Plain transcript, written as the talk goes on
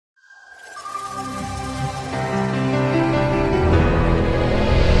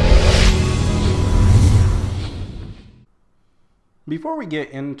Before we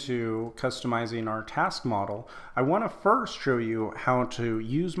get into customizing our task model, I want to first show you how to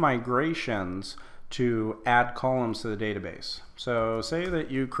use migrations to add columns to the database. So say that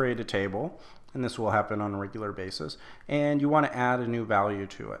you create a table, and this will happen on a regular basis, and you want to add a new value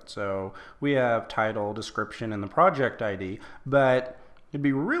to it. So we have title, description, and the project ID, but it'd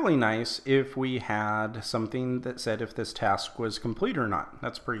be really nice if we had something that said if this task was complete or not.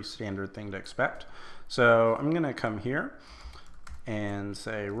 That's a pretty standard thing to expect. So I'm going to come here and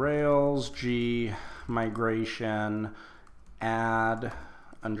say Rails G migration add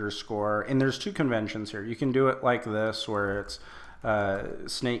underscore, and there's two conventions here. You can do it like this where it's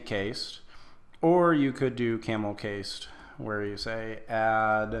snake cased, or you could do camel cased where you say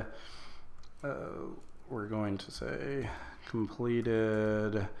add, we're going to say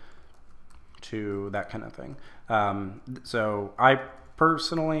completed to that kind of thing. So I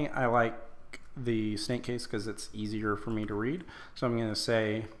personally, I like the snake case because it's easier for me to read. So I'm going to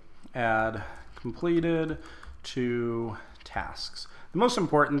say add completed to tasks. The most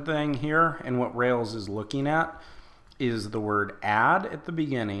important thing here and what Rails is looking at is the word add at the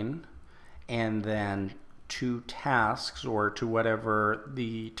beginning and then to tasks or to whatever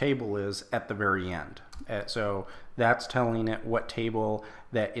the table is at the very end. So that's telling it what table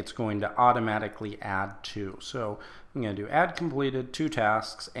that it's going to automatically add to. So I'm going to do add completed to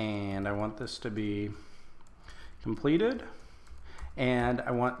tasks, and I want this to be completed, and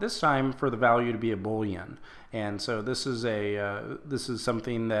I want this time for the value to be a Boolean. And so this is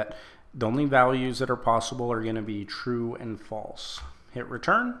something that the only values that are possible are going to be true and false. Hit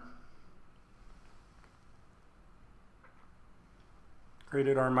return.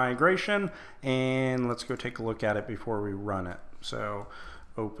 Created our migration, and let's go take a look at it before we run it. So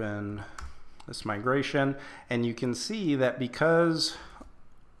open this migration, and you can see that because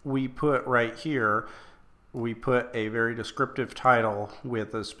we put right here, we put a very descriptive title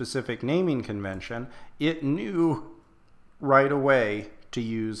with a specific naming convention, it knew right away to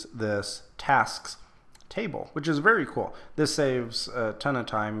use this tasks table, which is very cool. This saves a ton of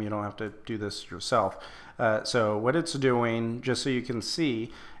time. You don't have to do this yourself. So what it's doing, just so you can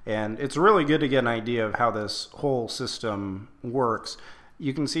see, and it's really good to get an idea of how this whole system works,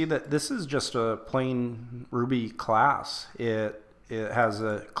 you can see that this is just a plain Ruby class. It has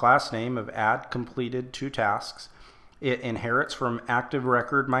a class name of add completed to tasks. It inherits from active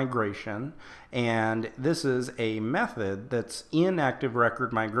record migration, and this is a method that's in active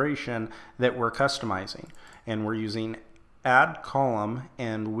record migration that we're customizing. And we're using add column,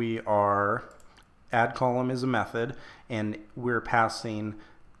 and add column is a method, and we're passing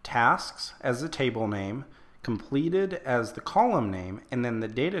tasks as the table name, completed as the column name, and then the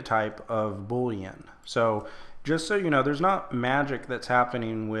data type of Boolean. So just so you know, there's not magic that's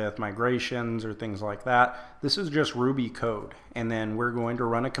happening with migrations or things like that. This is just Ruby code, and then we're going to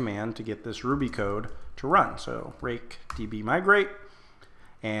run a command to get this Ruby code to run. So rake db migrate,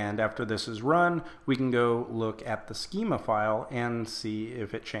 and after this is run, we can go look at the schema file and see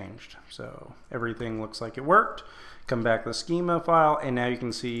if it changed. So everything looks like it worked. Come back to the schema file, and now you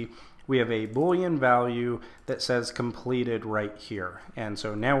can see we have a Boolean value that says completed right here. And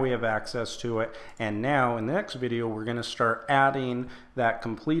so now we have access to it. And now in the next video, we're going to start adding that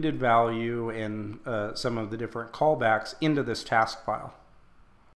completed value and some of the different callbacks into this task file.